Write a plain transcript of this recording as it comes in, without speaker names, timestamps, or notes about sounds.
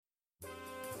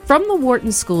From the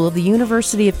Wharton School of the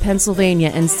University of Pennsylvania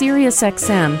and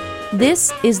SiriusXM,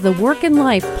 this is the Work and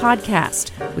Life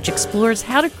podcast, which explores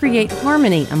how to create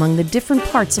harmony among the different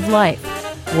parts of life: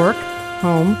 work,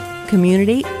 home,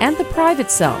 community, and the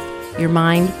private self, your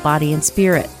mind, body, and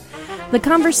spirit. The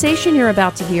conversation you're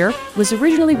about to hear was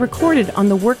originally recorded on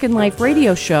the Work and Life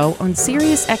radio show on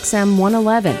SiriusXM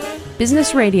 111,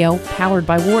 business radio powered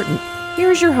by Wharton.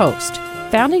 Here's your host,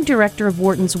 founding director of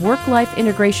Wharton's Work-Life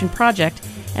Integration Project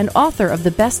and author of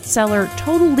the bestseller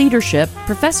Total Leadership,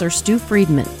 Professor Stu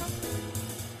Friedman.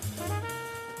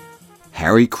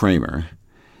 Harry Kramer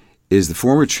is the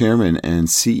former chairman and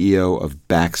CEO of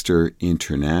Baxter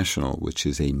International, which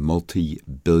is a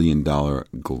multi-billion-dollar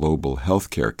global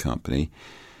healthcare company.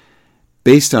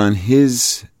 Based on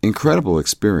his incredible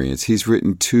experience, he's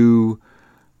written two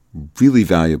really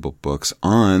valuable books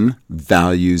on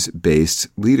values-based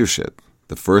leadership.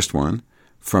 The first one,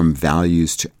 From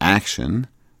Values to Action,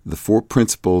 The 4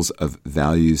 Principles of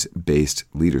Values-Based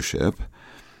Leadership.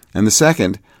 And the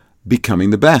second, Becoming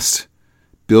the Best,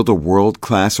 Build a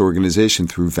World-Class Organization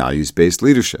Through Values-Based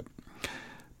Leadership.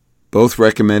 Both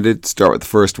recommended. Start with the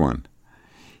first one.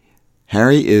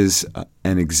 Harry is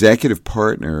an executive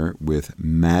partner with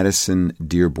Madison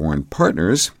Dearborn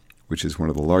Partners, which is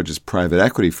one of the largest private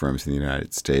equity firms in the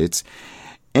United States.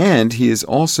 And he is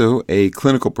also a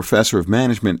clinical professor of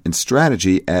management and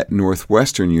strategy at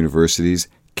Northwestern University's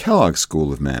Kellogg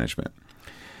School of Management.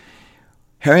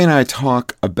 Harry and I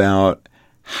talk about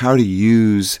how to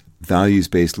use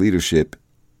values-based leadership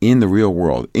in the real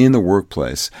world, in the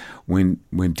workplace, when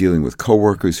dealing with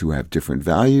coworkers who have different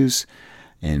values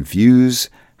and views,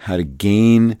 how to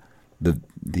gain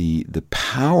the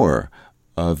power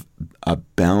of a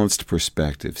balanced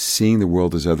perspective, seeing the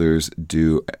world as others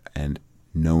do, and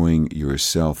knowing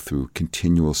yourself through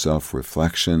continual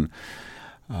self-reflection,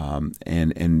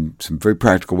 and some very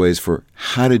practical ways for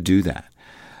how to do that,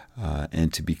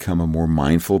 and to become a more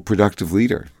mindful, productive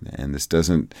leader. And this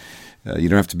doesn't, you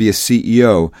don't have to be a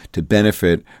CEO to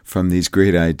benefit from these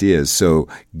great ideas. So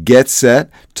get set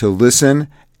to listen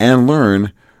and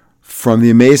learn from the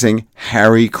amazing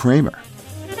Harry Kramer.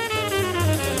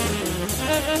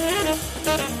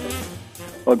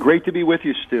 Well, great to be with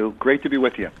you, Stu. Great to be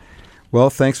with you. Well,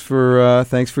 thanks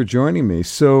for joining me.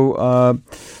 So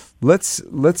let's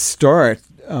start,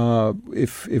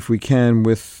 if we can,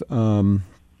 with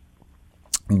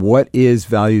what is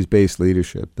values-based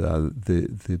leadership,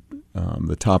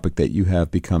 the topic that you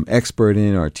have become expert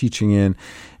in, are teaching in,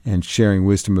 and sharing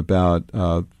wisdom about.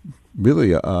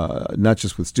 Really, not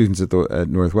just with students at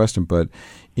Northwestern, but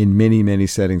in many, many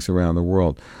settings around the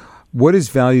world. What is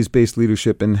values-based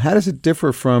leadership, and how does it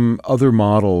differ from other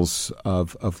models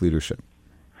of leadership?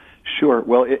 Sure.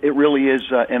 Well, it really is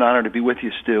an honor to be with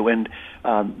you, Stu. And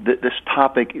this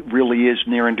topic really is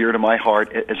near and dear to my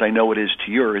heart, as I know it is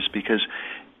to yours, because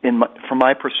from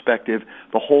my perspective,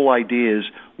 the whole idea is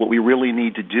what we really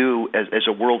need to do as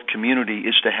a world community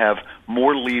is to have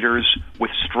more leaders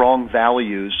with strong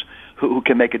values who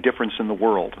can make a difference in the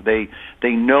world. They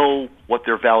know what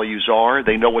their values are.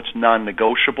 They know what's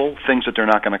non-negotiable, things that they're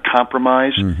not going to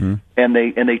compromise, and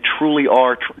they truly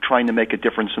are trying to make a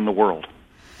difference in the world.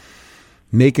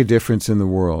 Make a difference in the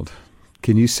world.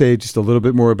 Can you say just a little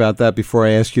bit more about that before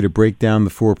I ask you to break down the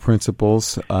 4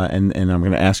 principles, and I'm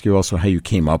going to ask you also how you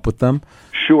came up with them?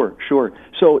 Sure.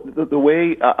 So the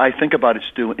way I think about it,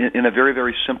 Stu, in a very,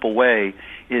 very simple way,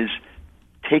 is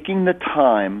taking the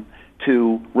time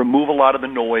to remove a lot of the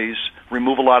noise,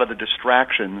 remove a lot of the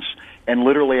distractions, and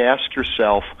literally ask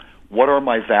yourself, what are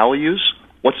my values?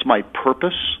 What's my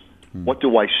purpose? What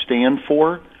do I stand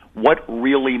for? What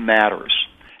really matters?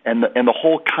 And the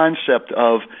whole concept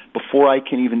of, before I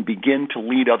can even begin to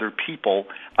lead other people,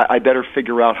 I better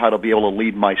figure out how to be able to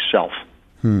lead myself.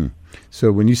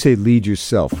 So when you say lead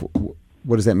yourself,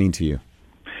 what does that mean to you?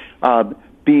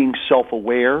 Being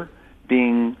self-aware,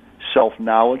 being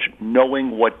self-knowledge,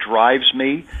 knowing what drives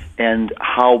me and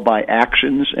how my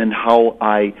actions and how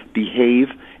I behave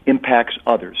impacts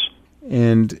others.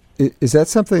 And is that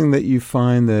something that you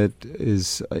find that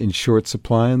is in short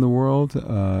supply in the world?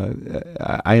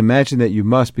 I imagine that you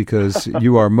must, because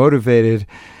you are motivated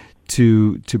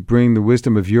to bring the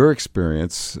wisdom of your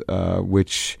experience,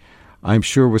 which I'm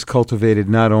sure was cultivated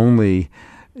not only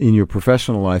in your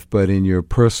professional life, but in your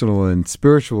personal and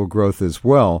spiritual growth as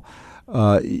well.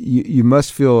 You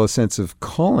must feel a sense of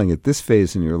calling at this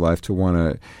phase in your life to want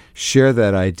to share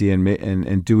that idea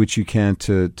and do what you can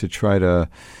to try to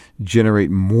generate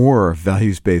more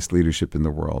values-based leadership in the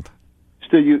world.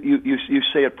 Stu, you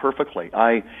say it perfectly.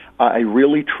 I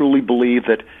really truly believe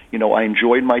that, I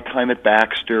enjoyed my time at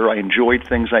Baxter. I enjoyed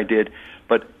things I did,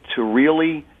 but to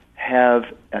really have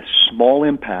a small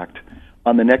impact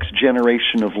on the next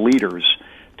generation of leaders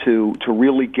to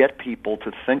really get people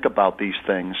to think about these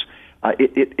things,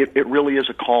 it really is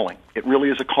a calling. It really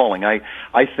is a calling. I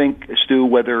think, Stu,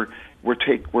 whether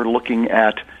we're looking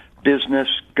at business,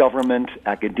 government,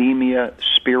 academia,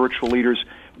 spiritual leaders,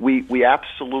 we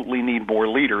absolutely need more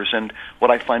leaders. And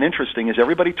what I find interesting is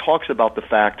everybody talks about the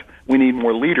fact we need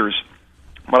more leaders,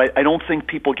 but I don't think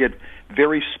people get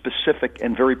very specific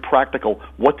and very practical.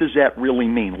 What does that really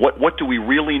mean? What do we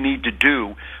really need to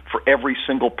do for every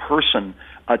single person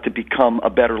to become a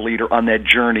better leader on that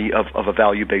journey of a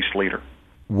value-based leader?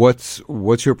 What's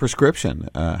your prescription?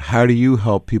 How do you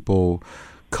help people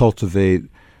cultivate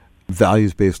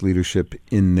values-based leadership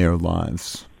in their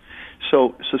lives?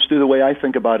 So Stu, the way I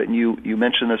think about it, and you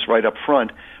mentioned this right up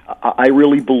front, I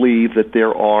really believe that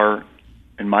there are,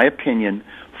 in my opinion,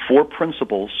 4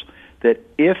 principles that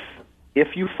if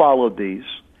you followed these,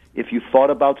 if you thought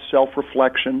about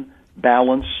self-reflection,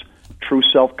 balance, true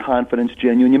self-confidence,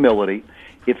 genuine humility,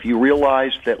 if you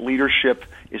realized that leadership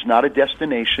is not a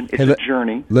destination, it's a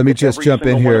journey. Let me just jump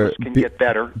in here can get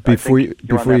better. Before you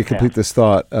complete this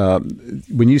thought.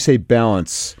 When you say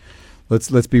balance,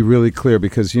 let's be really clear,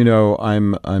 because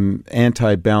I'm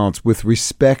anti-balance with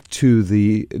respect to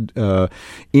the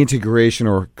integration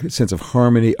or sense of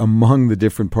harmony among the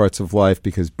different parts of life,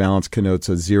 because balance connotes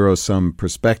a zero-sum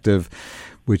perspective,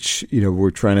 which we're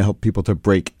trying to help people to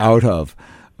break out of.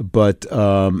 But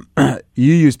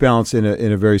you use balance in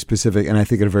a very specific, and I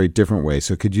think in a very different way.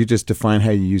 So could you just define how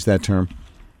you use that term?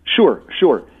 Sure.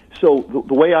 So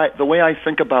the way I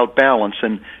think about balance,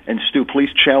 and Stu, please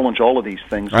challenge all of these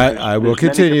things. I will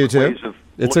continue to.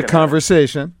 It's a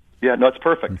conversation. Yeah, no, it's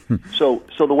perfect. So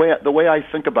the way I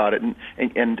think about it,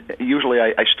 and usually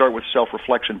I start with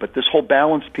self-reflection, but this whole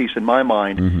balance piece in my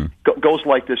mind goes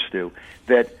like this, Stu,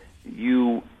 that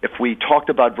if we talked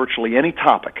about virtually any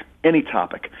topic,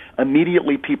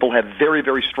 immediately people have very,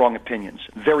 very strong opinions.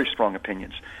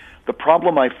 The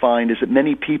problem I find is that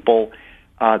many people,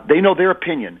 they know their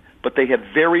opinion, but they have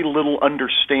very little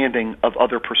understanding of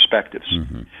other perspectives.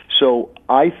 So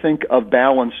I think of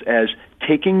balance as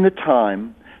taking the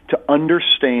time to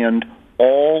understand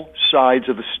all sides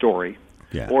of the story.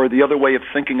 Yeah. Or the other way of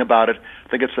thinking about it, I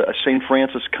think it's a St.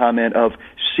 Francis comment of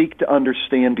seek to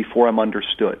understand before I'm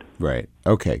understood. Right.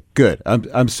 Okay, good.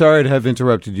 I'm sorry to have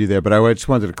interrupted you there, but I just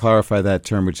wanted to clarify that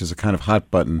term, which is a kind of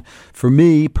hot button. For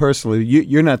me personally,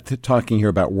 you're not talking here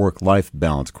about work-life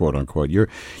balance, quote unquote.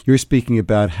 You're speaking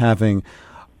about having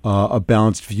a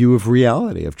balanced view of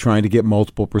reality, of trying to get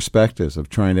multiple perspectives, of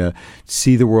trying to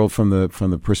see the world from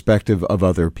the perspective of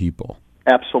other people.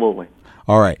 Absolutely.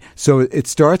 All right. So it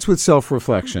starts with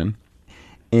self-reflection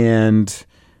and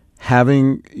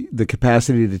having the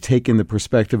capacity to take in the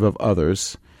perspective of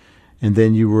others. And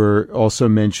then you were also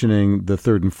mentioning the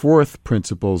 3rd and 4th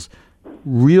principles,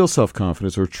 real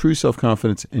self-confidence or true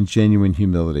self-confidence and genuine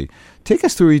humility. Take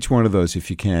us through each one of those if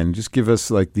you can. Just give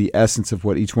us like the essence of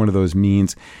what each one of those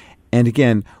means. And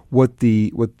again, what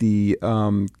the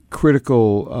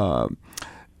critical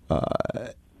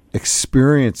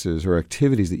experiences or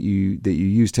activities that you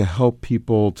use to help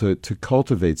people to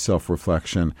cultivate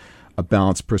self-reflection, a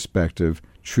balanced perspective,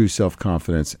 true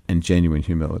self-confidence, and genuine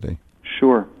humility.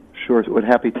 Sure. We're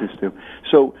happy to, Stu.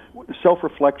 So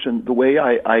self-reflection, the way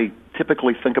I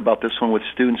typically think about this one with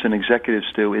students and executives,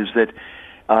 Stu, is that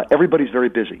everybody's very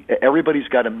busy. Everybody's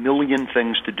got a million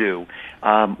things to do,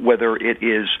 whether it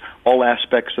is all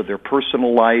aspects of their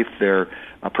personal life, their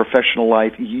professional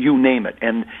life, you name it.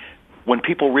 And when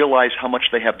people realize how much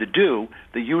they have to do,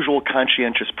 the usual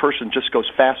conscientious person just goes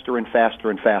faster and faster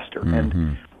and faster.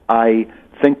 And I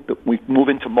think that we move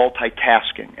into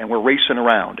multitasking, and we're racing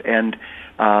around. And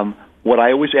what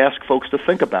I always ask folks to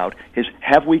think about is,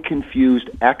 have we confused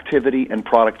activity and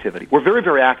productivity? We're very,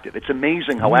 very active. It's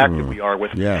amazing how active we are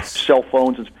with cell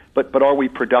phones, but are we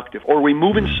productive? Or are we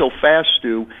moving so fast,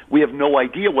 Stu, we have no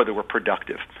idea whether we're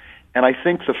productive? And I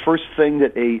think the first thing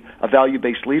that a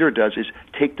value-based leader does is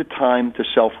take the time to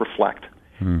self-reflect.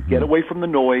 Get away from the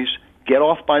noise, get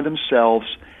off by themselves,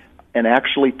 and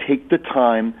actually take the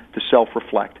time to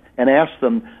self-reflect and ask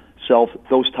themselves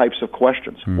those types of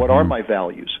questions. What are my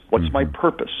values? What's my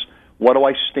purpose? What do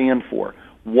I stand for?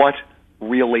 What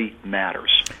really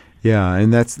matters? Yeah,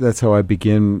 and that's how I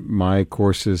begin my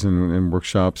courses and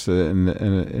workshops.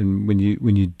 And when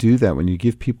you do that, when you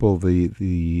give people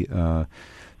the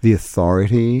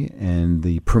authority and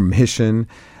the permission,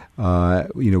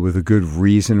 with a good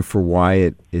reason for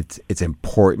why it's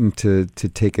important to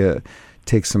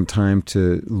take some time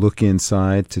to look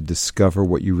inside, to discover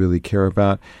what you really care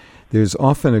about. There's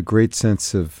often a great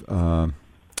sense of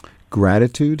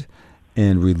gratitude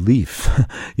and relief.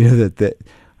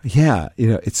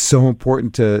 It's so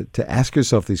important to ask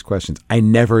yourself these questions. I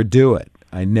never do it.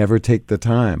 I never take the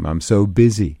time. I'm so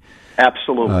busy.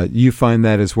 Absolutely. You find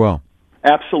that as well?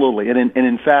 Absolutely. And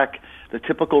in fact, the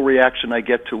typical reaction I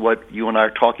get to what you and I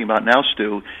are talking about now,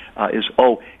 Stu, is,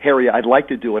 oh, Harry, I'd like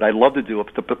to do it. I'd love to do it.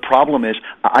 But the problem is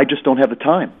I just don't have the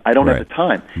time. I don't have the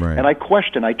time. Right.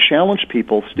 And I challenge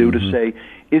people, Stu, to say,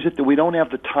 is it that we don't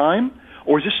have the time?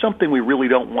 Or is this something we really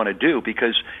don't want to do?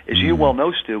 Because, as you well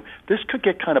know, Stu, this could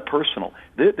get kind of personal.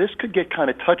 This could get kind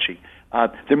of touchy.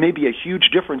 There may be a huge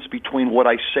difference between what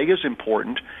I say is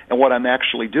important and what I'm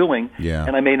actually doing,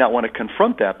 and I may not want to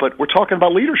confront that. But we're talking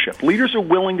about leadership. Leaders are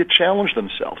willing to challenge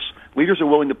themselves. Leaders are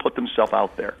willing to put themselves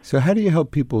out there. So how do you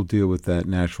help people deal with that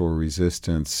natural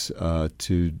resistance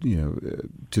to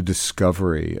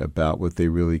discovery about what they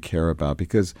really care about?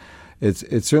 Because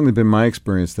it's certainly been my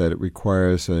experience that it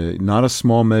requires not a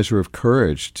small measure of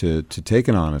courage to take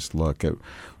an honest look at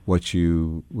what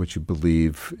you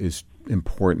believe is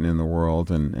important in the world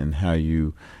and how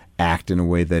you act in a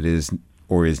way that is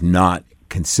or is not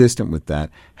consistent with that.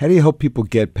 How do you help people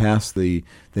get past the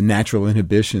natural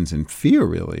inhibitions and fear,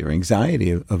 really, or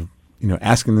anxiety of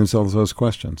asking themselves those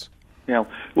questions? Yeah.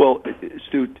 Well,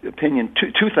 Stu, opinion,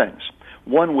 two things.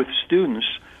 One, with students,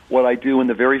 what I do in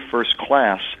the very first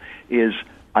class is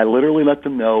I literally let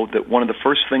them know that one of the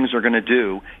first things they're going to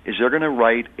do is they're going to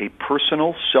write a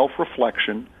personal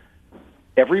self-reflection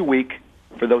every week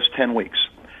for those 10 weeks.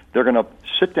 They're going to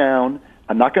sit down.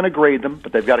 I'm not going to grade them,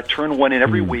 but they've got to turn one in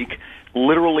every week,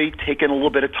 literally taking a little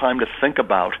bit of time to think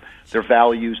about their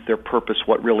values, their purpose,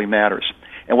 what really matters.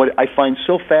 And what I find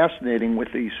so fascinating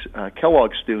with these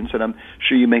Kellogg students, and I'm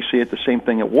sure you may see it the same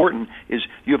thing at Wharton, is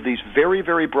you have these very,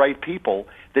 very bright people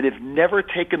that have never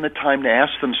taken the time to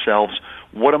ask themselves,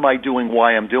 what am I doing,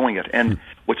 why I'm doing it? And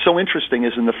what's so interesting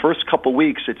is in the first couple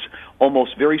weeks, it's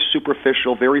almost very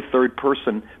superficial, very third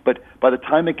person, but by the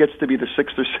time it gets to be the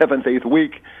 6th or 7th, 8th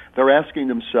week, they're asking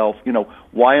themselves,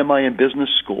 why am I in business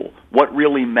school? What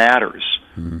really matters?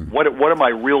 What are my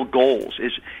real goals?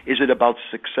 Is it about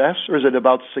success or is it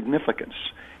about significance?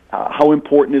 How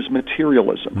important is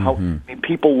materialism?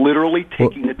 People literally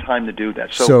taking the time to do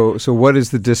that. So what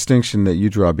is the distinction that you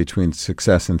draw between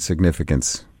success and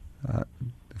significance?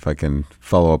 If I can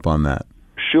follow up on that.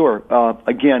 Sure.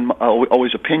 Again,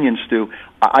 always opinions, Stu.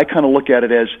 I kind of look at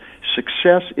it as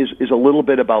success is a little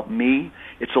bit about me.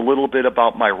 It's a little bit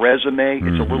about my resume.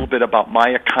 It's a little bit about my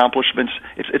accomplishments.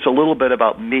 It's a little bit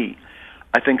about me.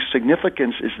 I think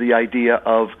significance is the idea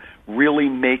of really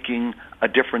making a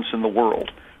difference in the world,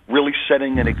 really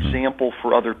setting an example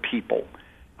for other people,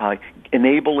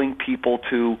 enabling people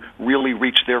to really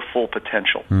reach their full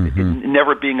potential,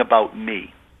 never being about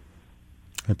me.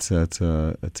 That's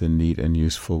a neat and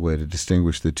useful way to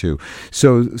distinguish the two.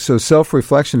 So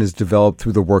self-reflection is developed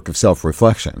through the work of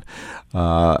self-reflection,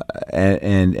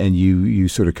 and you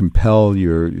sort of compel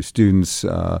your students,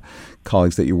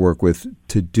 colleagues that you work with,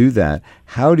 to do that.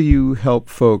 How do you help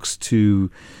folks to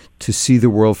see the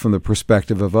world from the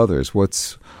perspective of others?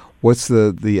 What's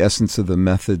the essence of the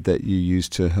method that you use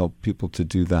to help people to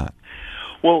do that?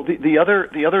 Well, the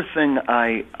other thing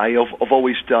I've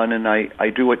always done, and I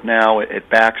do it now at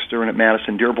Baxter and at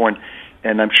Madison Dearborn,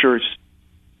 and I'm sure it's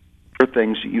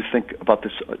things you think about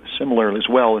this similarly as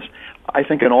well, is I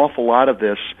think an awful lot of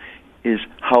this is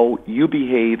how you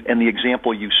behave and the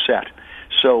example you set.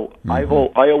 So I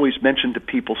always mention to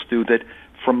people, Stu, that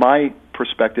from my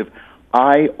perspective,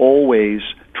 I always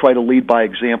try to lead by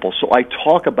example. So I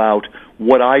talk about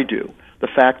what I do, the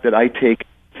fact that I take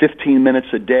 15 minutes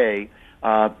a day,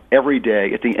 every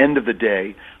day, at the end of the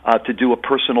day, to do a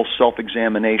personal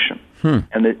self-examination.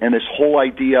 And this whole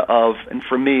idea of, and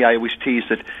for me, I always tease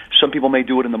that some people may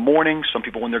do it in the morning, some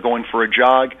people when they're going for a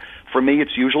jog. For me,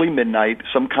 it's usually midnight,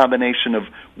 some combination of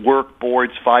work,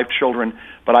 boards, 5 children,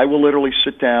 but I will literally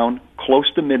sit down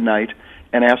close to midnight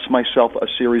and ask myself a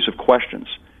series of questions.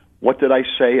 What did I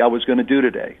say I was going to do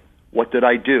today? What did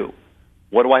I do?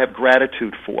 What do I have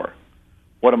gratitude for?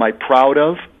 What am I proud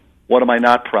of? What am I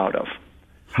not proud of?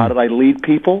 How did I lead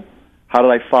people? How did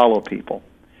I follow people?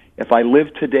 If I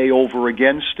lived today over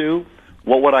again, Stu,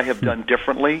 what would I have done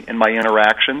differently in my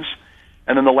interactions?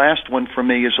 And then the last one for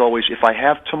me is always, if I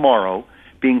have tomorrow,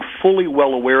 being fully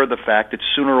well aware of the fact that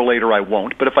sooner or later I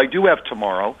won't, but if I do have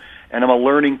tomorrow, and I'm a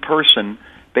learning person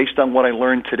based on what I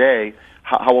learned today,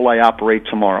 how will I operate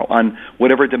tomorrow on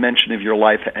whatever dimension of your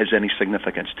life has any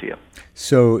significance to you?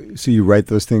 So you write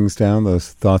those things down,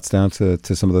 those thoughts down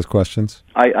to some of those questions?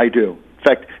 I do. In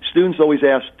fact, students always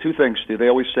ask 2 things, Stu. They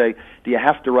always say, do you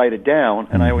have to write it down?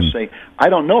 And I always say, I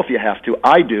don't know if you have to.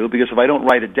 I do, because if I don't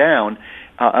write it down,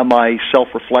 Am I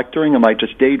self-reflecting? Am I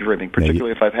just daydreaming,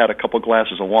 particularly if I've had a couple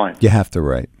glasses of wine? You have to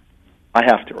write. I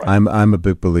have to write. I'm a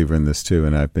big believer in this too,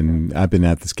 and I've been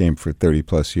at this game for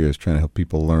 30+ years, trying to help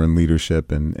people learn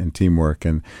leadership and teamwork.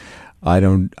 And I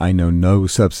know no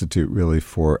substitute really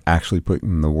for actually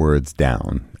putting the words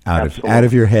down out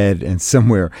of your head and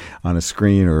somewhere on a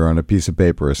screen or on a piece of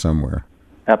paper or somewhere.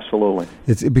 Absolutely.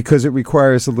 It's because it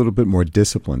requires a little bit more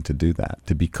discipline to do that,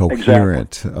 to be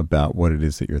coherent about what it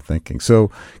is that you're thinking. So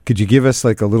could you give us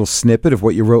like a little snippet of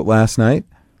what you wrote last night?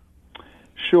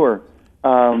 Sure.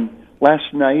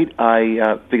 Last night,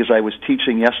 because I was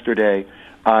teaching yesterday,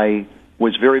 I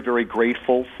was very, very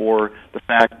grateful for the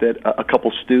fact that a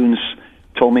couple students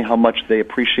told me how much they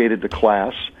appreciated the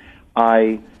class.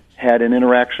 I had an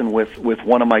interaction with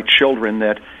one of my children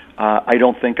that I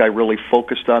don't think I really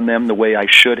focused on them the way I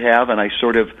should have, and I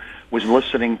sort of was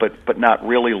listening but not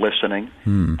really listening.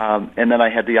 And then I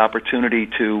had the opportunity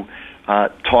to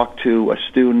talk to a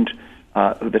student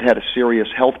that had a serious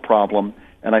health problem,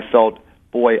 and I felt,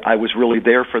 boy, I was really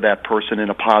there for that person in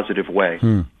a positive way.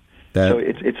 So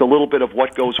it's a little bit of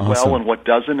what goes well and what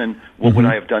doesn't, and what would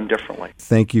I have done differently.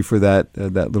 Thank you for that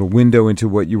little window into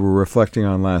what you were reflecting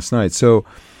on last night. So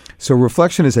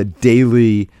reflection is a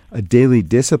daily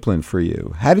discipline for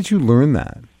you. How did you learn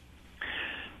that?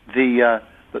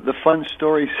 The fun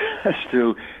story,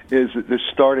 Stu, is that this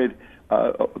started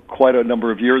quite a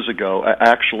number of years ago.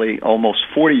 Actually, almost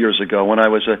 40 years ago, when I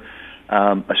was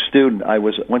a student. I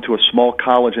went to a small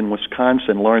college in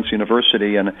Wisconsin, Lawrence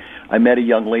University, and I met a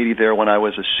young lady there when I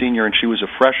was a senior, and she was a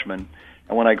freshman.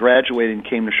 And when I graduated and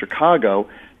came to Chicago,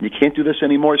 you can't do this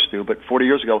anymore, Stu, but 40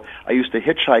 years ago, I used to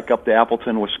hitchhike up to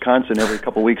Appleton, Wisconsin every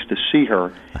couple of weeks to see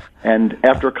her. And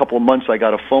after a couple of months, I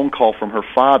got a phone call from her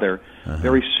father,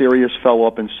 very serious fellow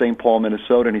up in St. Paul,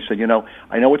 Minnesota, and he said,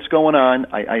 I know what's going on.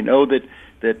 I know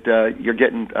that you're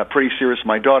getting pretty serious with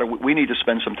my daughter. We need to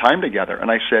spend some time together.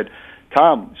 And I said,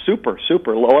 Tom, super,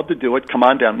 love to do it. Come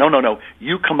on down. No,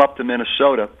 you come up to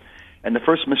Minnesota. And the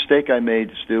first mistake I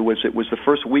made, Stu, was it was the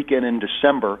first weekend in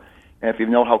December, and if you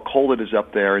know how cold it is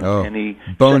up there. And he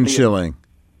bone chilling.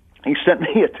 He sent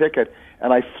me a ticket,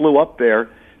 and I flew up there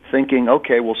thinking,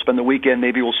 okay, we'll spend the weekend,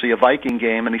 maybe we'll see a Viking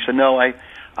game. And he said, no, I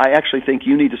actually think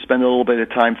you need to spend a little bit of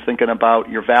time thinking about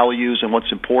your values and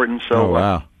what's important. So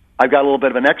I've got a little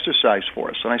bit of an exercise for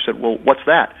us. And I said, well, what's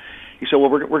that? He said, well,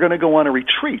 we're going to go on a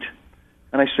retreat.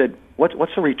 And I said,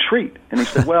 what's a retreat? And he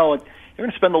said, well, you're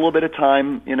going to spend a little bit of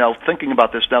time, thinking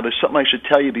about this. Now, there's something I should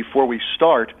tell you before we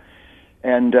start.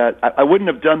 And I wouldn't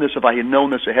have done this if I had known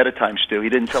this ahead of time, Stu. He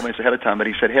didn't tell me this ahead of time, but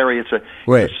he said, Harry, it's a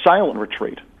silent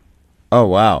retreat. Oh,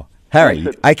 wow. Harry,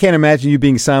 I can't imagine you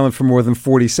being silent for more than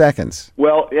 40 seconds.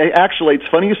 Well, actually, it's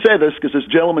funny you say this because this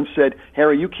gentleman said,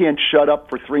 Harry, you can't shut up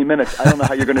for 3 minutes. I don't know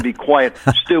how you're going to be quiet.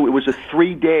 Stu, it was a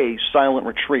 3-day silent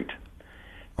retreat.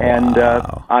 And in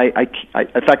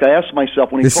fact, I asked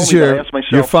myself, when he told me that, I asked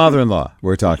myself... your father-in-law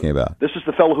we're talking about. This is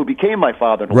the fellow who became my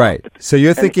father-in-law. Right. So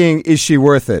you're thinking, is she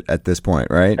worth it at this point,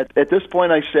 right? At this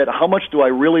point, I said, how much do I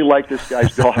really like this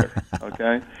guy's daughter?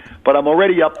 Okay? But I'm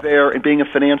already up there, and being a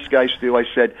finance guy, Stu, I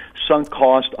said, sunk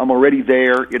cost, I'm already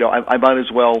there. I might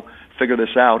as well figure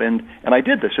this out. And I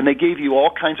did this. And they gave you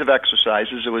all kinds of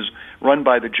exercises. It was run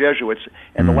by the Jesuits.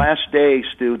 And the last day,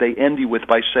 Stu, they end you with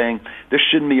by saying, this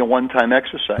shouldn't be a one-time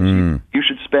exercise. You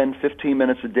should spend 15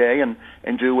 minutes a day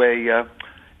and do a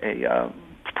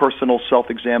personal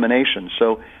self-examination.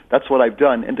 So that's what I've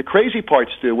done. And the crazy part,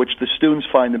 Stu, which the students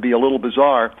find to be a little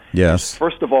bizarre, yes.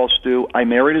 First of all, Stu, I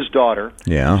married his daughter.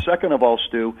 Yeah. Second of all,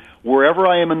 Stu, wherever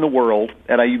I am in the world,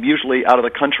 and I'm usually out of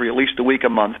the country at least a week a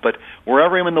month, but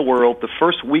wherever I am in the world, the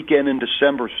first weekend in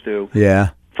December, Stu,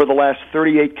 for the last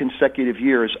 38 consecutive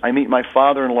years, I meet my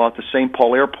father-in-law at the St.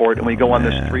 Paul airport, and we go on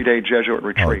this 3-day Jesuit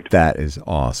retreat. That is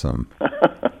awesome.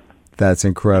 That's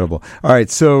incredible. All right,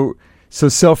 so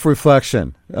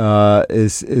self-reflection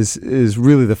is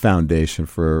really the foundation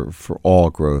for all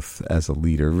growth as a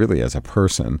leader, really as a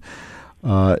person.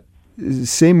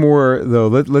 Say more, though.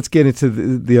 Let's get into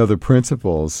the other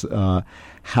principles.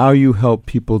 How you help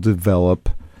people develop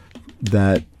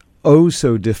that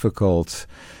so difficult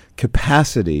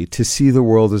capacity to see the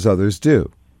world as others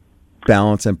do,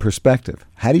 balance and perspective.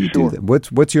 How do you do that?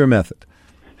 What's your method?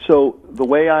 So the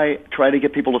way I try to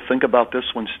get people to think about this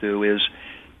one, Stu, is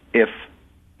if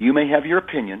you may have your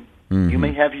opinion, you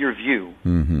may have your view,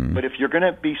 but if you're going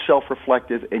to be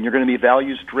self-reflective and you're going to be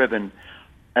values-driven,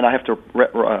 and I have to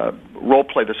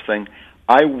role-play this thing,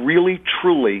 I really,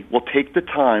 truly will take the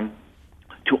time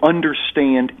to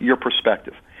understand your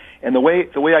perspective. And the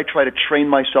way I try to train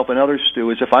myself and others, Stu,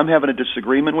 is if I'm having a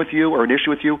disagreement with you or an issue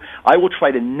with you, I will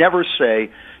try to never say,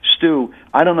 Stu,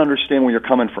 I don't understand where you're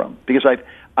coming from, because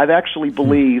I've actually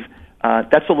believe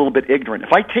that's a little bit ignorant.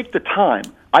 If I take the time,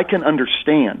 I can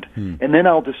understand, and then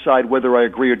I'll decide whether I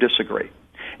agree or disagree.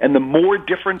 And the more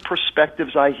different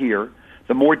perspectives I hear,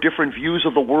 the more different views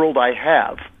of the world I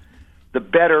have, the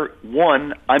better,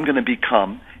 one, I'm going to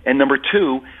become, and number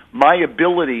two, my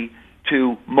ability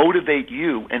to motivate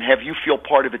you and have you feel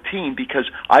part of a team, because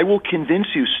I will convince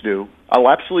you, Stu, I'll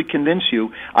absolutely convince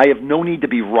you, I have no need to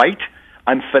be right.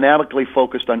 I'm fanatically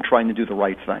focused on trying to do the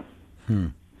right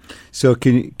thing. So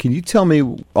can you tell me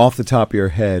off the top of your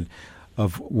head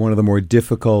of one of the more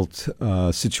difficult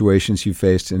situations you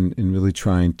faced in really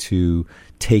trying to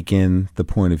take in the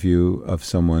point of view of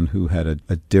someone who had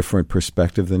a different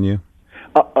perspective than you?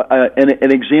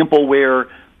 An example where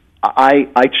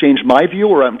I changed my view,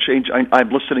 or I'm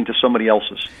listening to somebody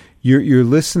else's. You're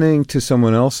listening to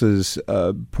someone else's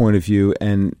point of view,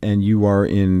 and you are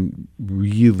in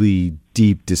really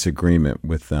deep disagreement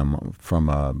with them from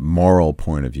a moral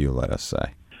point of view, let us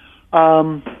say.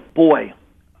 Boy,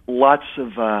 lots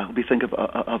of. Let me think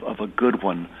of a good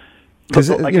one. Because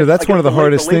that's one of the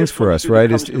hardest things for us, right?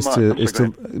 Is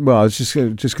to well, I was just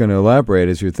going to elaborate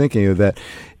as you're thinking that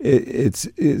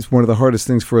it's one of the hardest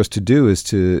things for us to do is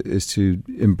to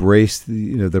embrace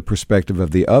the perspective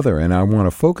of the other, and I want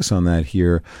to focus on that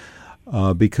here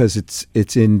because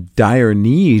it's in dire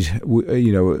need,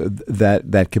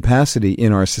 that capacity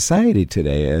in our society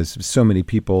today, as so many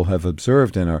people have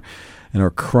observed and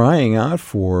are crying out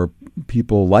for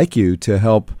people like you to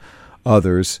help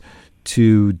others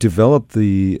to develop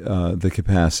the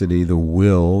capacity, the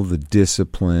will, the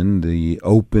discipline, the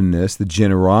openness, the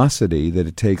generosity that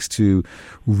it takes to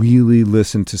really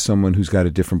listen to someone who's got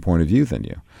a different point of view than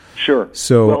you. Sure.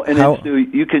 So,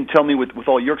 you can tell me with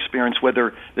all your experience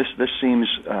whether this seems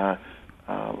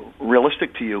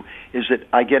realistic to you. Is that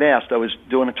I get asked? I was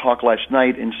doing a talk last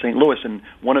night in St. Louis, and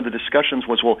one of the discussions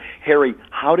was, "Well, Harry,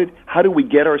 how did we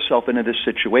get ourselves into this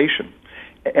situation?"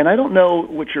 And I don't know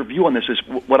what your view on this is.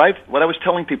 What I was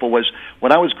telling people was,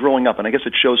 when I was growing up, and I guess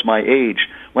it shows my age,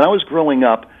 when I was growing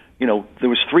up, there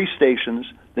was 3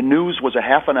 stations, the news was a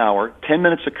half an hour, 10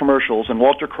 minutes of commercials, and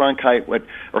Walter Cronkite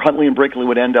or Huntley and Brinkley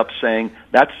would end up saying,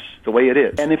 that's the way it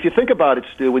is. And if you think about it,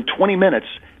 Stu, in 20 minutes,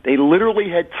 they literally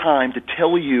had time to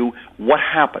tell you what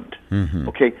happened. Mm-hmm.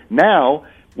 Okay, now,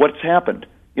 what's happened?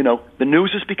 The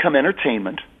news has become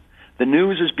entertainment. The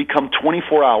news has become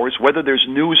 24 hours, whether there's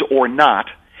news or not.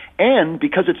 And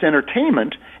because it's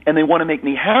entertainment and they want to make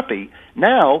me happy,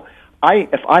 now,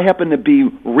 if I happen to be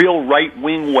real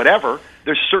right-wing whatever,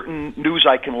 there's certain news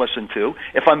I can listen to.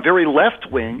 If I'm very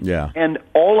left-wing, and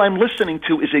all I'm listening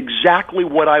to is exactly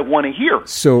what I want to hear,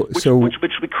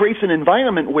 which creates an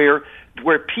environment where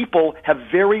people have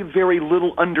very, very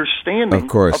little understanding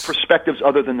of perspectives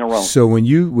other than their own. So when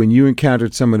you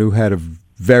encountered someone who had a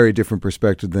very different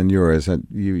perspective than yours, and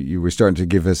you were starting to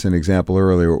give us an example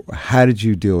earlier, how did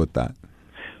you deal with that?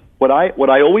 What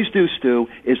I always do, Stu,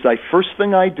 is the first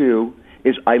thing I do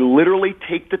is I literally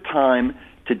take the time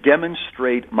to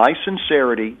demonstrate my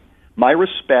sincerity, my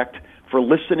respect for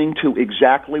listening to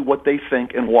exactly what they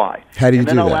think and why. How do you do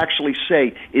that? And then I'll actually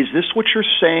say, is this what you're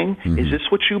saying? Mm-hmm. Is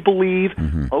this what you believe?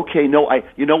 Mm-hmm. Okay, no,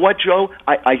 you know what, Joe?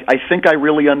 I think I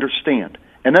really understand.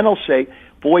 And then I'll say,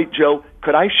 boy, Joe,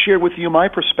 could I share with you my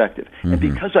perspective? Mm-hmm. And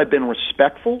because I've been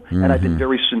respectful and I've been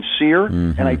very sincere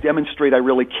and I demonstrate I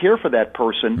really care for that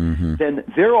person, then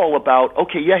they're all about,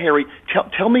 okay, yeah, Harry,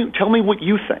 tell me what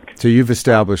you think. So you've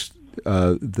established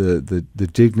the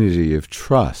dignity of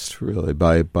trust, really,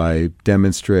 by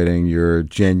demonstrating your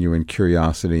genuine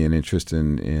curiosity and interest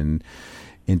in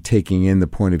taking in the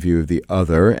point of view of the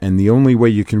other. And the only way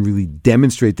you can really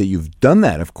demonstrate that you've done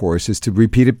that, of course, is to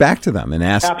repeat it back to them and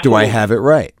ask, do I have it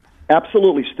right?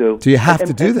 Absolutely, Stu. So you have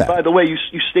to do that. By the way,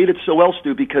 you stated so well,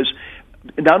 Stu, because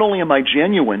not only am I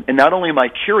genuine and not only am I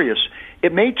curious,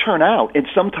 it may turn out, and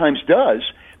sometimes does,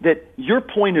 that your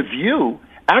point of view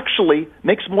actually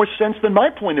makes more sense than my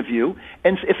point of view.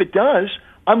 And if it does,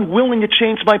 I'm willing to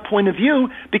change my point of view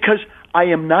because I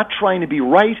am not trying to be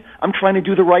right. I'm trying to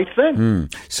do the right thing.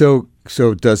 So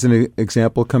does an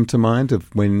example come to mind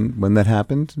of when that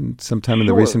happened, sometime in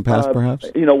the recent past, perhaps?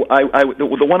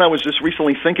 The one I was just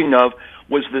recently thinking of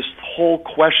was this whole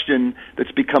question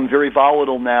that's become very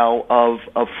volatile now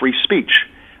of free speech,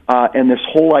 and this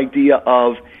whole idea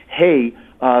of, hey,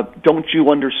 don't you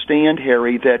understand,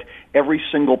 Harry, that every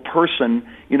single person,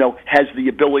 has the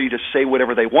ability to say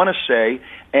whatever they want to say,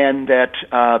 and that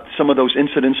some of those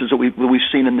incidences that we've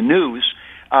seen in the news,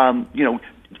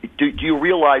 do you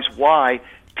realize why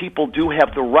people do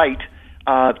have the right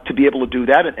to be able to do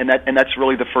that, and that's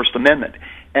really the First Amendment.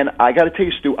 And I got to tell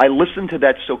you, Stu, I listened to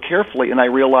that so carefully, and I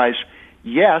realized,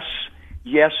 yes,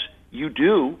 you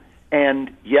do,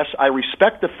 and yes, I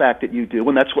respect the fact that you do,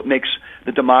 and that's what makes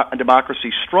the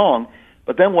democracy strong.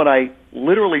 But then when I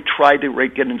literally tried to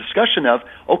get in discussion of,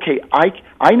 okay,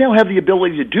 I now have the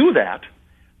ability to do that,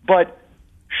 but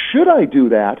should I do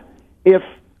that if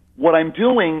what I'm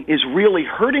doing is really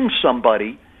hurting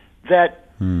somebody that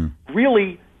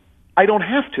really I don't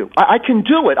have to? I can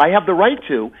do it. I have the right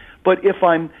to. But if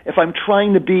I'm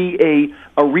trying to be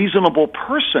a reasonable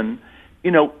person,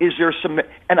 is there some?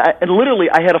 And literally,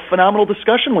 I had a phenomenal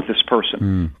discussion with this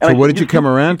person. So what did you come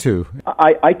around to?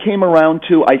 I came around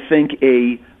to, I think,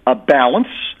 a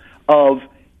balance of,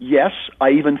 yes,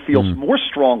 I even feel more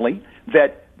strongly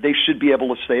that they should be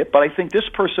able to say it. But I think this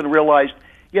person realized,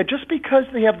 just because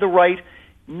they have the right,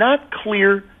 not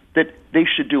clear that they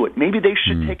should do it. Maybe they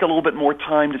should take a little bit more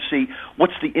time to see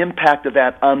what's the impact of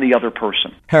that on the other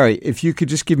person. Harry, if you could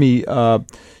just give me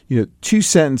 2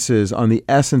 sentences on the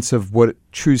essence of what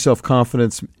true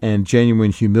self-confidence and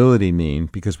genuine humility mean,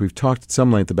 because we've talked at some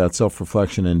length about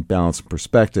self-reflection and balance and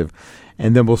perspective,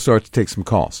 and then we'll start to take some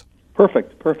calls.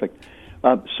 Perfect.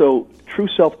 So true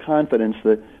self-confidence,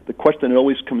 the question that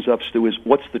always comes up, Stu, is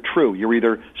what's the true? You're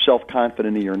either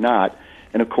self-confident or you're not.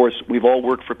 And, of course, we've all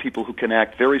worked for people who can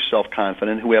act very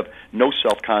self-confident, who have no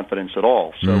self-confidence at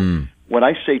all. So when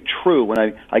I say true,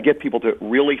 when I get people to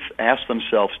really ask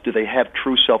themselves, do they have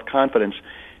true self-confidence,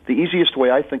 the easiest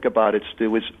way I think about it,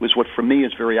 Stu, is what for me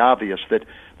is very obvious, that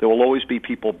there will always be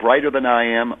people brighter than I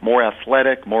am, more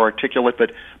athletic, more articulate,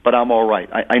 but I'm all right.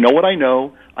 I know what I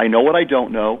know. I know what I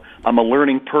don't know. I'm a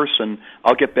learning person.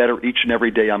 I'll get better each and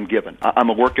every day I'm given. I'm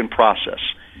a work in process.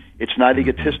 It's not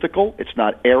egotistical. It's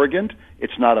not arrogant.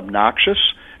 It's not obnoxious,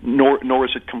 nor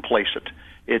is it complacent.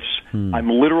 It's I'm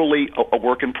literally a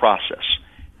work in process.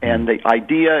 And the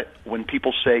idea when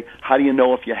people say, "How do you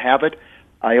know if you have it?"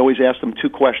 I always ask them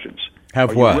 2 questions.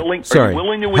 Have what? Are you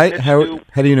willing to admit how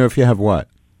do you know if you have what?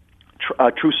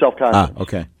 True self-confidence.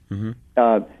 Okay. And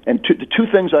the 2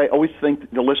 things I always think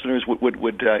the listeners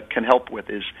would can help with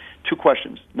is 2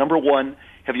 questions. Number 1.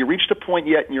 Have you reached a point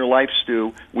yet in your life,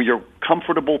 Stu, where you're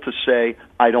comfortable to say,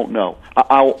 "I don't know"?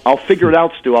 I'll figure it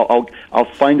out, Stu. I'll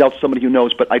find out somebody who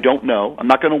knows, but I don't know. I'm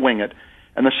not going to wing it.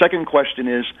 And the second question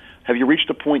is, have you reached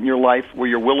a point in your life where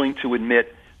you're willing to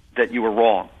admit that you were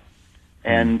wrong?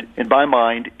 And in my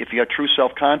mind, if you have true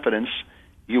self-confidence,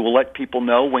 you will let people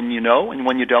know when you know and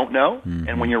when you don't know,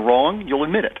 and when you're wrong, you'll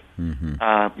admit it.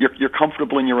 You're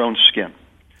comfortable in your own skin.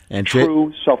 And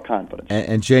true self-confidence.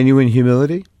 And genuine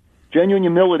humility? Genuine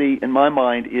humility, in my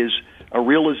mind, is a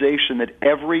realization that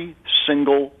every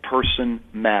single person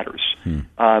matters.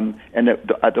 And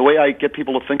the way I get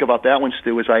people to think about that one,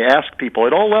 Stu, is I ask people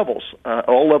at all levels,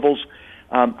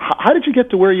 how did you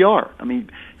get to where you are? I mean,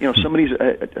 somebody's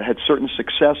had certain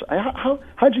success.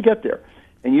 How'd you get there?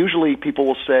 And usually people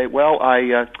will say, well,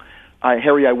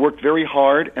 Harry, I worked very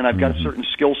hard, and I've got certain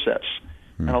skill sets.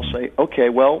 And I'll say, okay,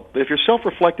 well, if you're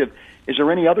self-reflective, is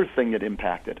there any other thing that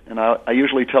impacted? And I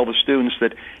usually tell the students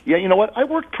that, you know what, I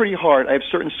worked pretty hard. I have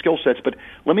certain skill sets, but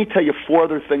let me tell you 4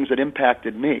 other things that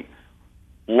impacted me.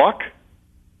 Luck,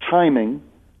 timing,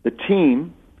 the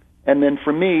team, and then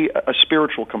for me, a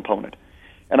spiritual component.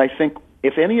 And I think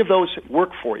if any of those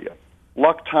work for you,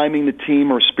 luck, timing, the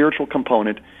team, or a spiritual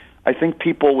component, I think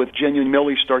people with genuine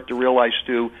humility start to realize,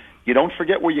 too, you don't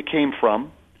forget where you came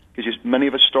from, because many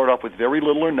of us start off with very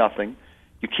little or nothing.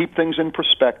 You keep things in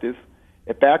perspective.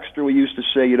 At Baxter, we used to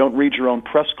say you don't read your own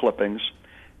press clippings.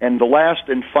 And the last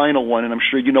and final one, and I'm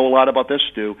sure you know a lot about this,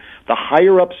 Stu, the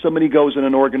higher up somebody goes in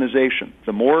an organization,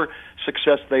 the more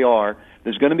success they are,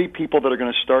 there's going to be people that are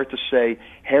going to start to say,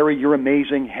 Harry, you're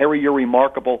amazing. Harry, you're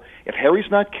remarkable. If Harry's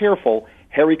not careful,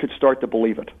 Harry could start to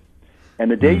believe it.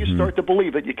 And the day you start to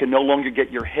believe it, you can no longer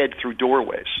get your head through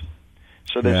doorways.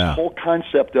 So this whole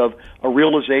concept of a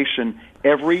realization,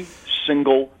 every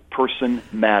single person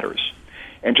matters.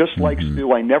 And just like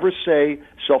Stu, I never say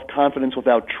self-confidence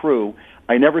without true.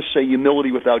 I never say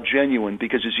humility without genuine,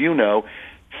 because as you know,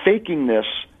 faking this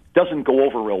doesn't go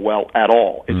over real well at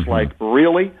all. It's like,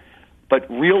 really? But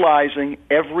realizing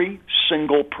every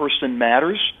single person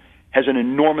matters has an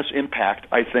enormous impact,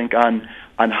 I think, on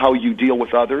how you deal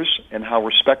with others and how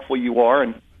respectful you are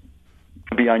and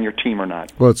be on your team or not.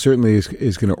 Well, it certainly is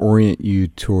going to orient you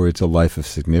towards a life of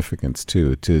significance,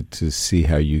 too, to see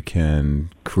how you can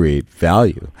create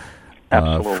value.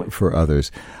 for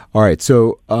others. All right,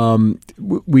 so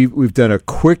we've done a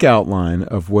quick outline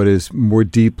of what is more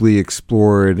deeply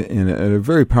explored in a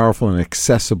very powerful and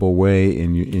accessible way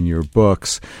in your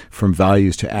books, From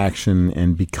Values to Action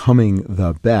and Becoming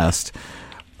the Best.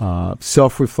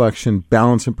 Self-reflection,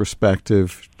 balance and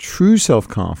perspective, true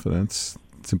self-confidence.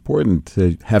 It's important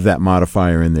to have that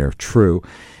modifier in there, true,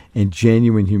 and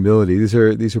genuine humility. These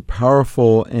are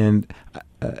powerful and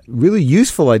really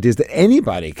useful ideas that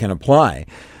anybody can apply.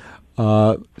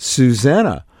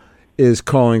 Susanna is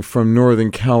calling from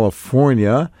Northern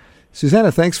California.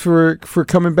 Susanna, thanks for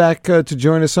coming back to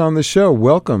join us on the show.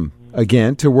 Welcome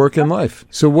again to Work and Life.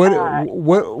 So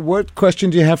what question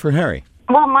do you have for Harry?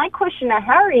 Well, my question to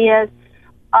Harry is,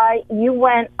 you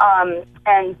went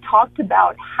and talked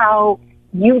about how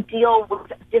you deal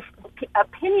with different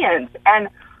opinions. And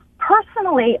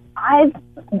personally, I've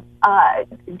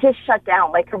just shut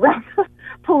down, like around the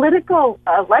political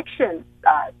elections.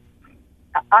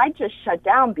 I just shut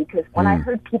down because when I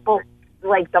heard people,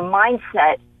 like the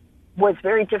mindset was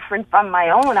very different from my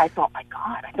own, I thought, my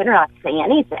God, I better not say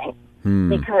anything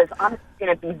because I'm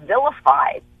going to be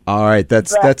vilified. All right,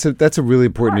 that's a really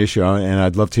important issue, and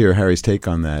I'd love to hear Harry's take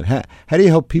on that. How do you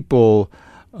help people,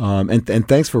 and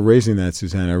thanks for raising that,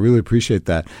 Susanna, I really appreciate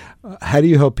that. How do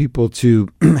you help people to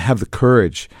have the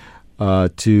courage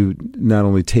to not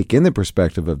only take in the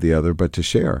perspective of the other, but to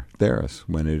share theirs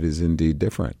when it is indeed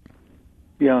different?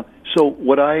 Yeah. So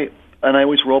I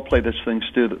always role play this thing,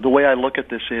 Stu. The way I look at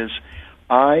this is,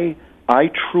 I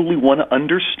truly want to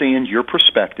understand your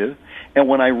perspective, and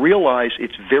when I realize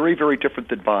it's very, very different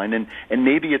than mine, and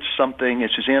maybe it's something, as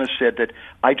Susanna said, that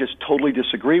I just totally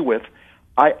disagree with,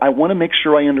 I want to make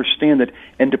sure I understand that,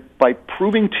 and by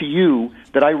proving to you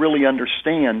that I really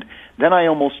understand, then I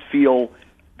almost feel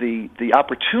the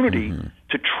opportunity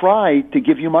to try to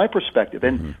give you my perspective.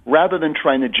 And rather than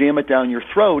trying to jam it down your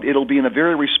throat, it'll be in a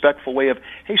very respectful way of,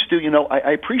 hey, Stu,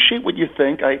 I appreciate what you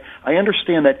think. I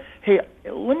understand that. Hey,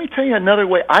 let me tell you another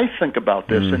way I think about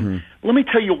this, and let me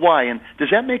tell you why. And does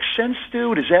that make sense,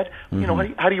 Stu? Does that,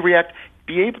 how do you react?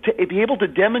 Be able to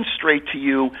demonstrate to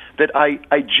you that I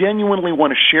genuinely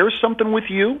want to share something with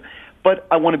you, but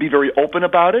I want to be very open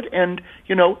about it, and,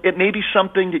 it may be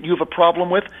something that you have a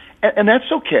problem with, and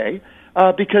that's okay,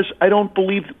 because I don't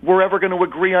believe we're ever going to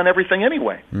agree on everything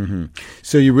anyway.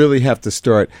 So you really have to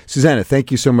start. Susanna,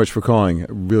 thank you so much for calling. I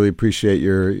really appreciate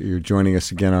your joining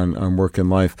us again on Work and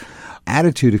Life.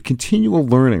 Attitude of continual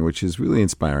learning, which is really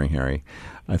inspiring, Harry,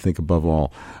 I think above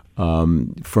all.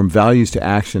 From Values to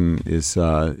Action is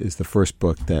the first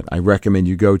book that I recommend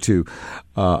you go to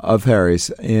of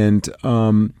Harry's, and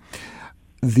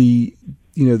the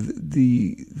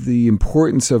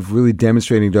importance of really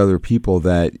demonstrating to other people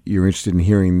that you're interested in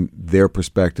hearing their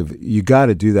perspective. You got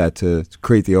to do that to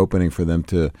create the opening for them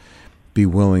to be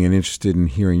willing and interested in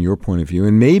hearing your point of view.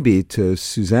 And maybe to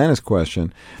Susanna's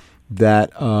question,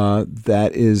 that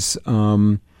is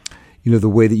the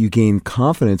way that you gain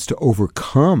confidence to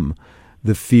overcome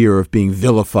the fear of being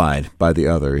vilified by the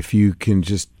other. If you can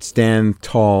just stand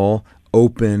tall,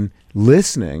 open,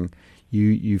 listening,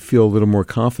 you feel a little more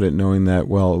confident knowing that,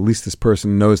 well, at least this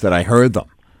person knows that I heard them.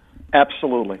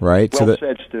 Absolutely. Right? Well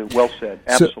said, Stu. Well said.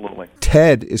 Absolutely. So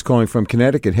Ted is calling from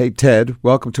Connecticut. Hey, Ted,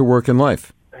 welcome to Work and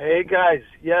Life. Hey, guys.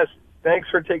 Yes, thanks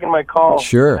for taking my call.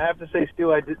 Sure. I have to say,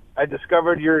 Stu, I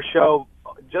discovered your show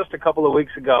just a couple of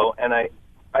weeks ago, and I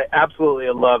absolutely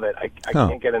love it. I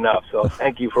can't get enough, so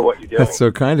thank you for what you're doing. That's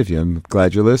so kind of you. I'm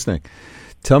glad you're listening.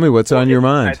 Tell me what's on your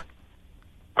mind.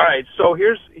 All right, so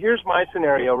here's my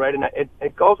scenario, right? And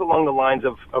it goes along the lines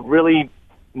of really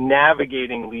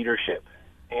navigating leadership.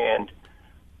 And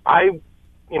I,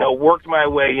 worked my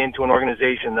way into an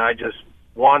organization that I just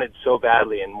wanted so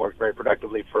badly and worked very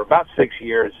productively for about 6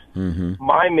 years.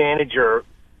 My manager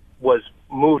was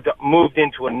moved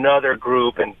into another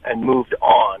group and moved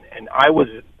on, and I was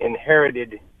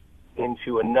inherited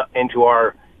into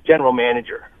our general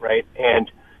manager, right?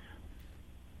 And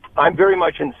I'm very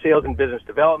much in sales and business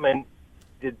development.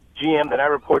 The GM that I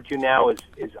report to now is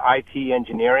IT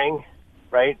engineering,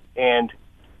 right? And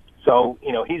so,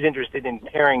 he's interested in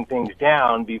tearing things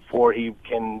down before he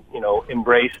can,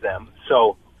 embrace them.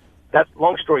 So that's,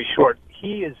 long story short,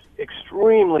 he is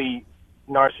extremely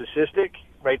narcissistic,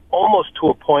 right? Almost to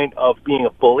a point of being a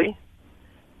bully.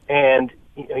 And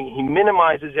he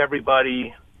minimizes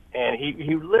everybody, and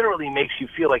he literally makes you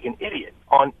feel like an idiot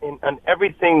on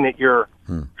everything that you're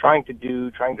trying to do,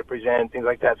 trying to present, things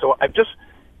like that. So I've just,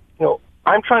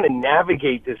 I'm trying to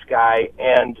navigate this guy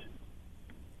and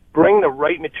bring the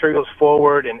right materials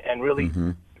forward and really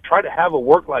try to have a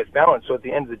work-life balance. So at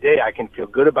the end of the day, I can feel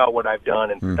good about what I've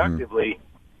done and productively,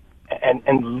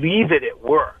 and leave it at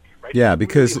work. Right? Yeah, it's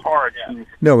because really hard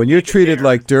when you're treated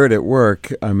like dirt at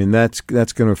work, I mean that's going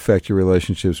to affect your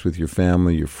relationships with your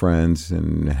family, your friends,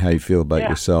 and how you feel about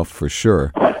yourself for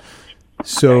sure.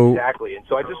 So exactly, and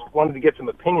so I just wanted to get some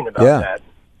opinion about that.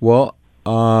 Well,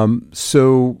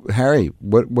 so Harry,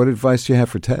 what advice do you have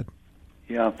for Ted?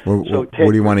 Yeah. Or, so Ted,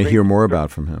 what do you want to hear more about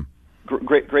from him?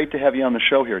 Great to have you on the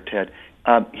show here, Ted.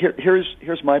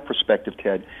 Here's my perspective,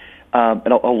 Ted,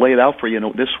 and I'll lay it out for you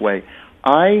this way.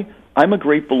 I'm a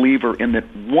great believer in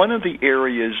that one of the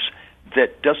areas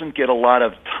that doesn't get a lot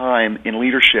of time in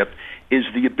leadership is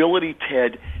the ability,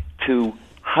 Ted, to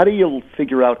how do you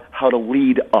figure out how to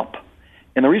lead up?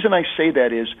 And the reason I say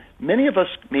that is many of us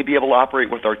may be able to operate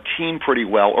with our team pretty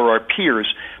well or our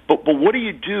peers, but what do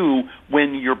you do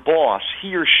when your boss,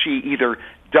 he or she, either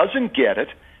doesn't get it,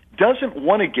 doesn't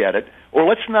want to get it, or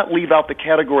let's not leave out the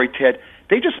category, Ted,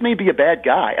 they just may be a bad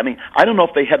guy. I mean, I don't know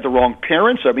if they had the wrong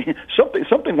parents. I mean,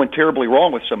 something went terribly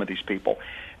wrong with some of these people.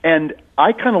 And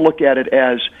I kind of look at it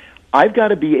as I've got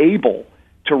to be able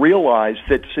to realize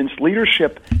that since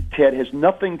leadership, Ted, has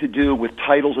nothing to do with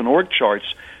titles and org charts,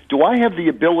 do I have the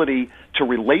ability to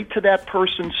relate to that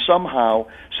person somehow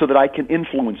so that I can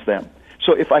influence them?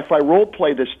 So if I role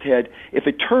play this, Ted, if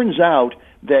it turns out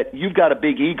that you've got a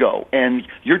big ego and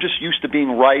you're just used to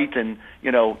being right and,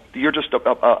 you're just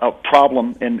a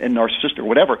problem and narcissist or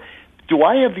whatever, do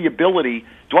I have the ability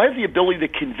to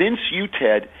convince you,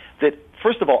 Ted, that,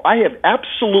 first of all, I have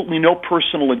absolutely no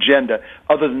personal agenda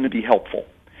other than to be helpful?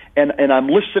 And I'm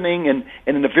listening and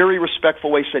in a very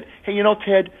respectful way said, hey,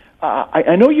 Ted,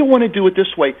 I know you want to do it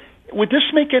this way. Would this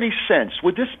make any sense?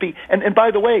 Would this be? And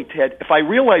by the way, Ted, if I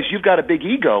realize you've got a big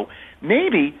ego,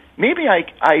 maybe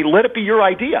I let it be your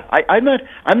idea. I'm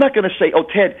not going to say, oh,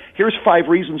 Ted, here's 5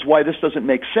 reasons why this doesn't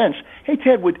make sense. Hey,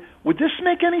 Ted, would this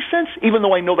make any sense? Even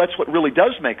though I know that's what really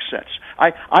does make sense.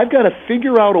 I've got to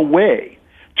figure out a way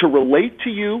to relate to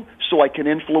you so I can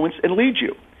influence and lead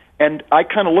you. And I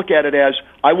kind of look at it as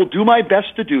I will do my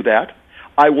best to do that.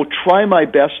 I will try my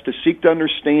best to seek to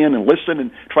understand and listen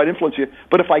and try to influence you.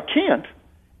 But if I can't,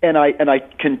 and I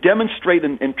can demonstrate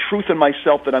in truth in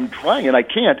myself that I'm trying and I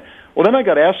can't, well, then I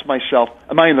got to ask myself,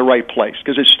 am I in the right place?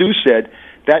 Because as Stu said,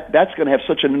 that's going to have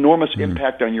such an enormous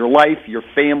impact on your life, your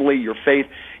family, your faith.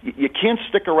 You can't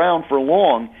stick around for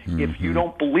long if you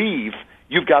don't believe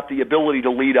you've got the ability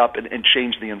to lead up and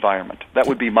change the environment. That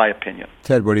would be my opinion.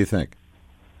 Ted, what do you think?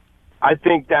 I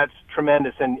think that's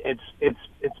tremendous, and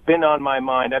it's been on my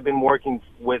mind. I've been working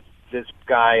with this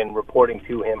guy and reporting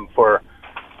to him for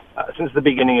since the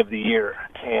beginning of the year,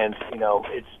 and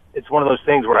it's one of those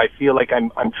things where I feel like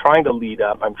I'm trying to lead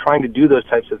up, I'm trying to do those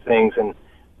types of things, and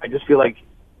I just feel like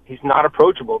he's not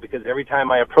approachable because every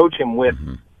time I approach him with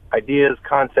ideas,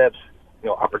 concepts,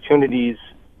 opportunities,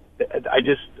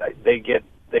 they get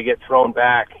thrown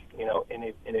back,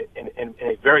 in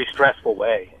a very stressful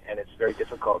way, and it's very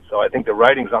difficult. So I think the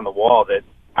writing's on the wall that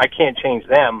I can't change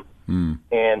them,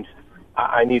 and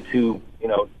I need to,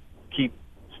 keep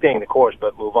staying the course,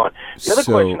 but move on. The other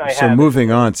question I have. So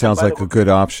moving on sounds like a good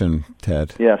option,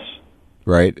 Ted. Yes.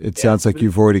 Right. It sounds like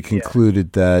you've already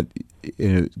concluded that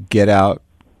get out,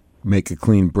 make a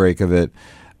clean break of it.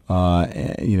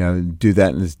 Do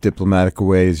that in as diplomatic a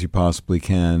way as you possibly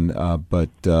can.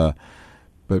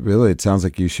 But really, it sounds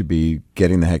like you should be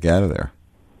getting the heck out of there.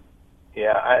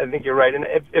 Yeah, I think you're right. And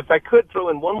if I could throw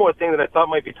in one more thing that I thought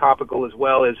might be topical as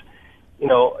well is,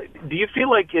 do you feel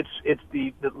like it's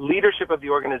the leadership of the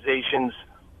organization's,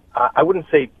 I wouldn't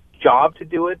say job to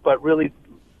do it, but really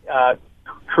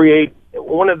create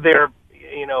one of their,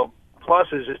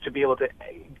 pluses is to be able to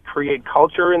create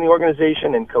culture in the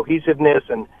organization and cohesiveness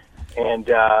and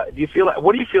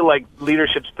what do you feel like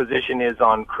leadership's position is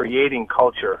on creating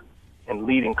culture and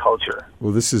leading culture?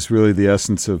 Well, this is really the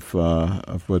essence of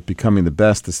what Becoming the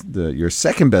Best, your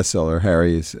second bestseller,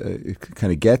 Harry, it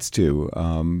kind of gets to.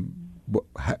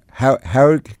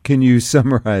 How can you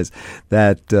summarize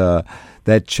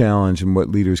that challenge and what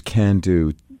leaders can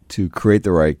do to create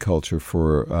the right culture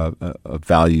for a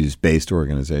values-based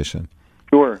organization?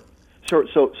 Sure.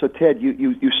 So Ted,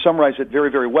 you summarize it very,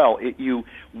 very well.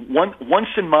 Once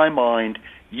in my mind,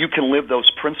 you can live those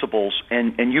principles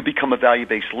and you become a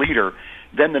value-based leader,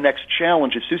 then the next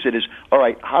challenge, as Sue said, is, all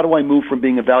right, how do I move from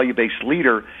being a value-based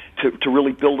leader to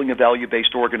really building a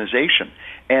value-based organization?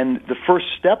 And the first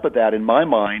step of that, in my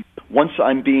mind, once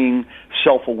I'm being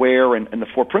self-aware and the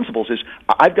 4 principles, is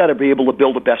I've got to be able to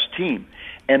build a best team.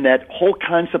 And that whole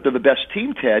concept of the best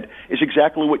team, Ted, is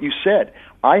exactly what you said.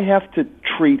 I have to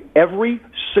treat every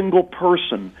single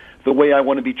person the way I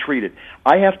want to be treated.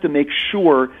 I have to make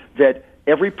sure that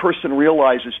every person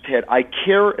realizes, Ted, I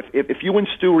care. If you and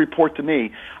Stu report to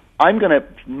me, I'm going to,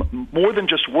 more than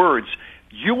just words,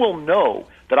 you will know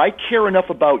that I care enough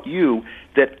about you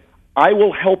that I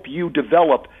will help you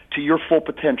develop to your full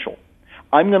potential.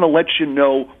 I'm going to let you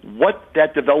know what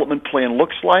that development plan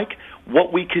looks like,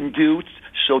 what we can do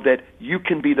so that you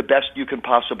can be the best you can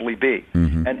possibly be.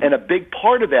 Mm-hmm. And a big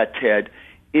part of that, Ted,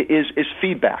 is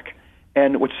feedback.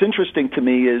 And what's interesting to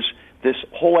me is this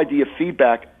whole idea of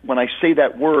feedback. When I say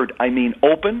that word, I mean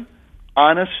open,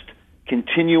 honest,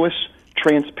 continuous,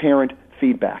 transparent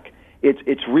feedback.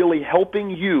 It's really helping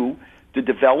you to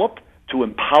develop, to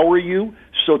empower you,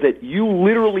 so that you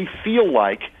literally feel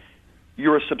like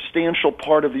you're a substantial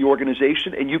part of the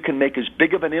organization and you can make as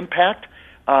big of an impact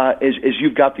as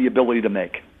you've got the ability to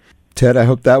make. Ted, I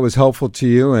hope that was helpful to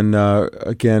you, and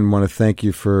again, want to thank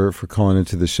you for calling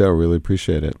into the show. Really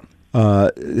appreciate it.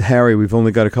 Harry, we've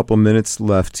only got a couple of minutes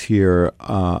left here.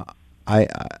 I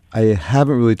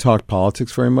haven't really talked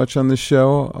politics very much on this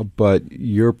show, but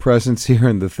your presence here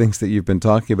and the things that you've been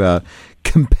talking about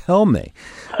compel me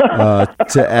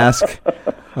to ask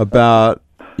about,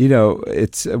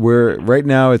 right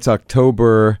now it's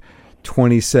October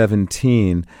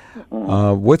 2017.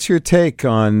 What's your take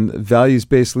on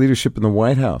values-based leadership in the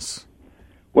White House?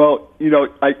 Well,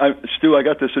 Stu, I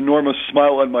got this enormous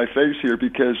smile on my face here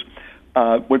because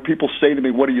when people say to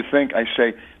me, what do you think? I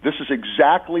say, this is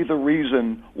exactly the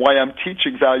reason why I'm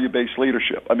teaching value-based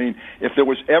leadership. I mean, if there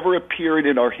was ever a period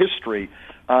in our history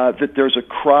that there's a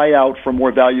cry out for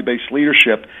more value-based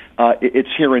leadership, it's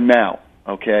here and now,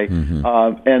 okay?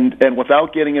 Mm-hmm. And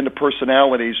without getting into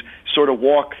personalities, sort of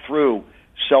walk through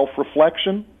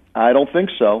self-reflection, I don't think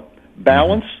so.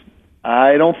 Balance,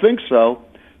 I don't think so.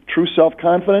 True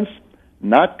self-confidence,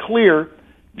 not clear.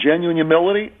 Genuine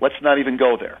humility, let's not even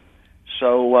go there.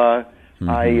 So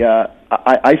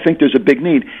I think there's a big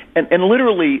need, and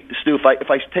literally, Stu, if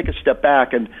I take a step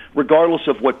back, and regardless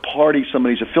of what party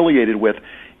somebody's affiliated with,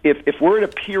 if we're at a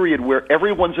period where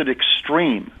everyone's at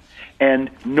extreme and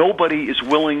nobody is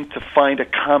willing to find a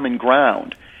common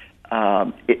ground,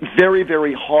 it's very,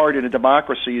 very hard in a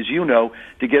democracy, as you know,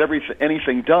 to get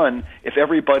anything done if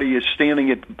everybody is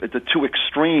standing at the two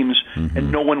extremes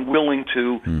and no one willing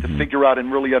to figure out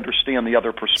and really understand the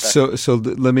other perspective. So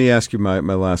let me ask you my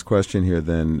last question here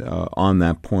then on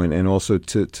that point, and also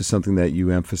to something that you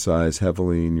emphasize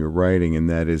heavily in your writing, and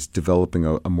that is developing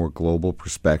a more global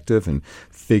perspective and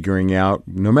figuring out,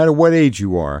 no matter what age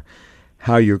you are,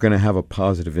 how you're going to have a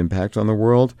positive impact on the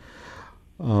world.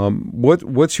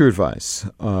 What's your advice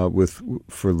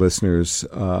for listeners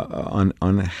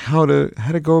on how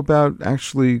to go about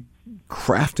actually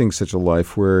crafting such a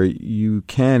life where you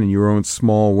can, in your own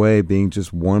small way, being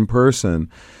just one person,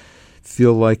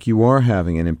 feel like you are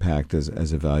having an impact as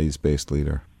a values-based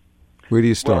leader? Where do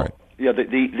you start? Well,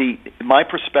 yeah, my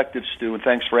perspective, Stu, and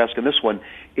thanks for asking this one,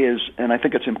 is, and I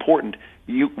think it's important,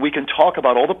 we can talk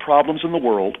about all the problems in the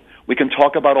world. We can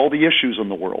talk about all the issues in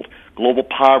the world, global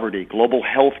poverty, global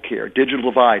health care,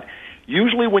 digital divide.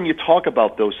 Usually when you talk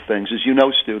about those things, as you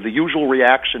know, Stu, the usual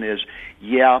reaction is,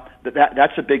 yeah,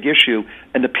 that's a big issue.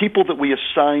 And the people that we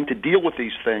assign to deal with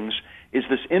these things is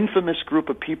this infamous group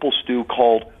of people, Stu,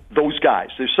 called those guys.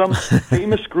 There's some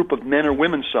famous group of men or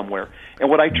women somewhere. And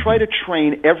what I try to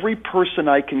train every person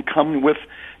I can come with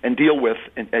and deal with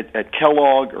at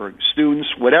Kellogg or students,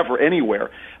 whatever, anywhere,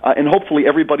 and hopefully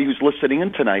everybody who's listening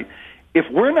in tonight, if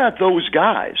we're not those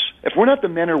guys, if we're not the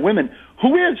men or women,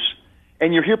 who is?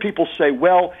 And you hear people say,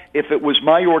 well, if it was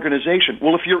my organization.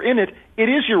 Well, if you're in it, it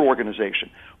is your organization.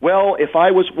 Well, if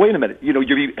I was, wait a minute, you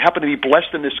happen to be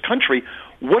blessed in this country,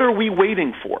 what are we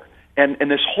waiting for? And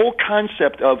this whole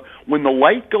concept of when the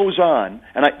light goes on,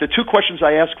 and the two questions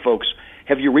I ask folks,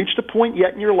 have you reached a point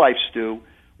yet in your life, Stu,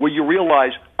 where you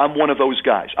realize I'm one of those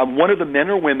guys? I'm one of the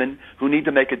men or women who need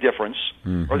to make a difference.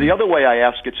 Mm-hmm. Or the other way I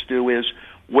ask it, Stu, is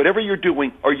whatever you're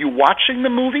doing, are you watching the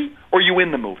movie or are you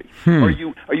in the movie? Are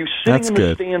you sitting in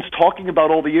the stands talking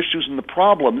about all the issues and the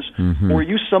problems, or are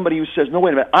you somebody who says, no,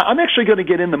 wait a minute, I'm actually going to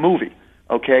get in the movie,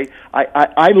 okay?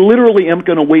 I literally am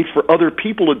going to wait for other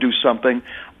people to do something.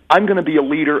 I'm going to be a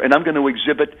leader, and I'm going to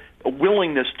exhibit a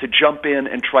willingness to jump in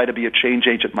and try to be a change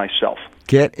agent myself.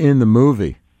 Get in the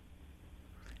movie.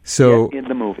 So get in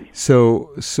the movie. So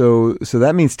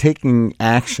that means taking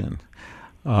action.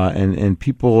 And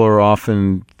people are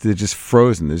often, they're just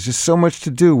frozen. There's just so much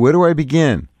to do. Where do I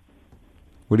begin?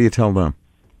 What do you tell them?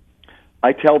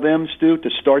 I tell them, Stu, to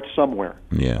start somewhere.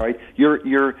 Yeah. Right?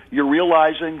 You're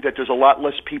realizing that there's a lot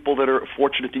less people that are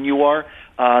fortunate than you are.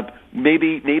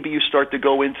 Maybe you start to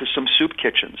go into some soup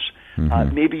kitchens.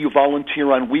 Mm-hmm. Maybe you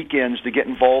volunteer on weekends to get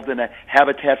involved in a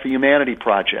Habitat for Humanity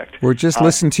project. Or just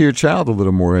listen to your child a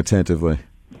little more attentively.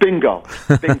 Bingo.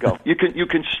 You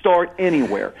can start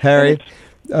anywhere. Harry,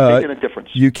 making a difference.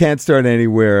 You can't start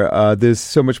anywhere. There's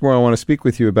so much more I want to speak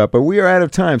with you about, but we are out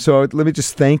of time. So let me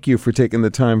just thank you for taking the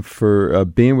time for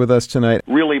being with us tonight.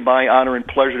 Really my honor and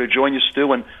pleasure to join you,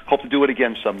 Stu, and hope to do it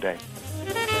again someday.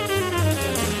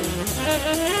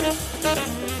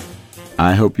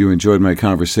 I hope you enjoyed my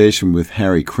conversation with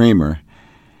Harry Kramer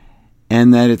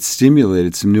and that it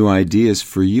stimulated some new ideas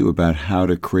for you about how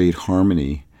to create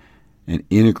harmony and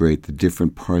integrate the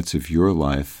different parts of your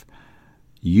life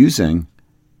using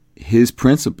his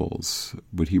principles,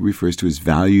 what he refers to as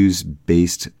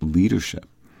values-based leadership,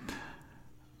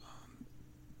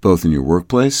 both in your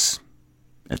workplace,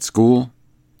 at school,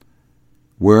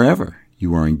 wherever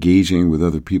you are engaging with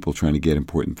other people trying to get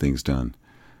important things done.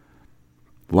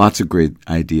 Lots of great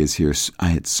ideas here. I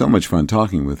had so much fun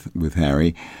talking with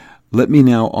Harry. Let me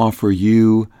now offer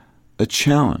you a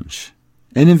challenge,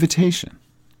 an invitation,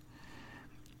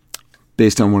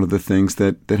 based on one of the things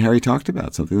that Harry talked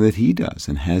about, something that he does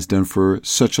and has done for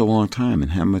such a long time,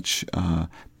 and how much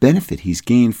benefit he's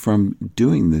gained from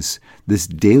doing this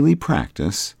daily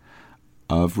practice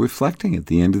of reflecting at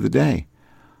the end of the day,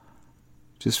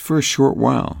 just for a short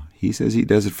while. He says he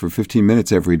does it for 15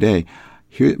 minutes every day.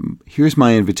 Here's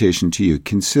my invitation to you.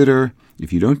 Consider,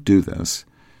 if you don't do this,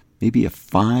 maybe a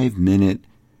 5-minute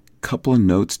couple of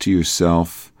notes to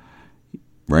yourself.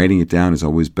 Writing it down is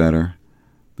always better.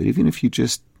 But even if you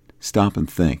just stop and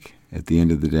think at the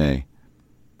end of the day,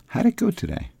 how'd it go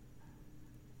today?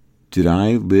 Did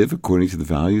I live according to the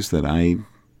values that I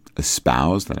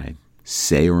espouse, that I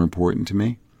say are important to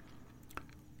me?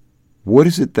 What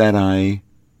is it that I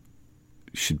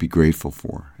should be grateful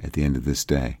for at the end of this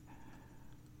day?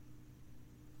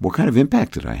 What kind of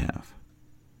impact did I have?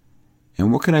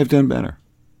 And what could I have done better?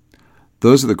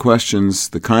 Those are the questions,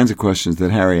 the kinds of questions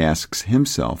that Harry asks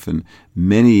himself, and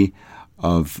many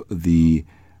of the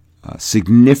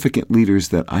significant leaders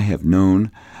that I have known,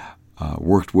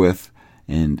 worked with,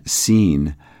 and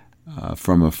seen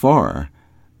from afar,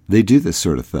 they do this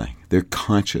sort of thing. They're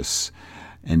conscious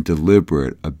and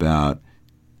deliberate about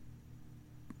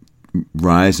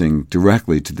rising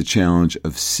directly to the challenge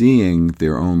of seeing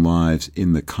their own lives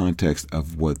in the context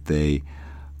of what they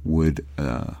would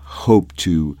hope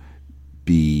to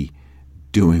be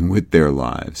doing with their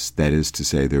lives, that is to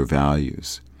say, their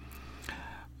values.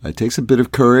 It takes a bit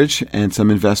of courage and some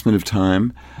investment of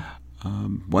time.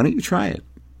 Why don't you try it,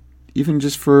 even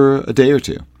just for a day or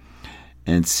two,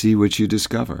 and see what you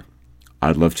discover?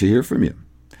 I'd love to hear from you.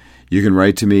 You can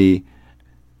write to me,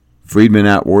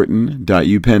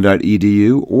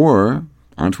 friedman@wharton.upenn.edu, or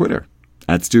on Twitter,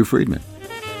 @StuFriedman.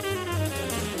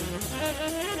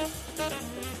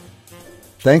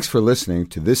 Thanks for listening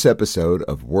to this episode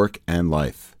of Work and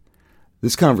Life.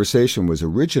 This conversation was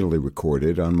originally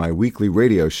recorded on my weekly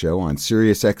radio show on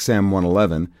Sirius XM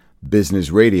 111, Business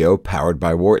Radio, powered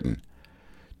by Wharton.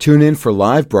 Tune in for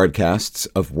live broadcasts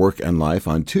of Work and Life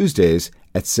on Tuesdays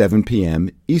at 7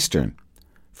 p.m. Eastern.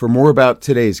 For more about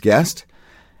today's guest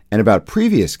and about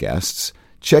previous guests,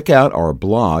 check out our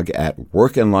blog at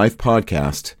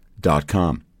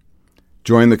workandlifepodcast.com.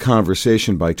 Join the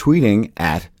conversation by tweeting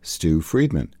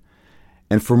 @StuFriedman.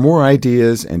 And for more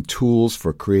ideas and tools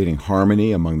for creating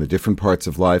harmony among the different parts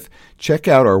of life, check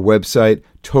out our website,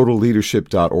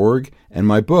 totalleadership.org, and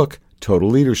my book, Total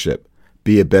Leadership: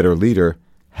 Be a Better Leader,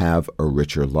 Have a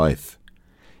Richer Life.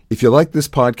 If you like this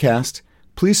podcast,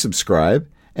 please subscribe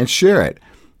and share it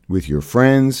with your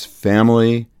friends,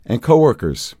 family, and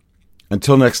coworkers.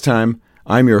 Until next time,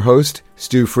 I'm your host,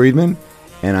 Stu Friedman,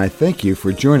 and I thank you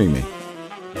for joining me.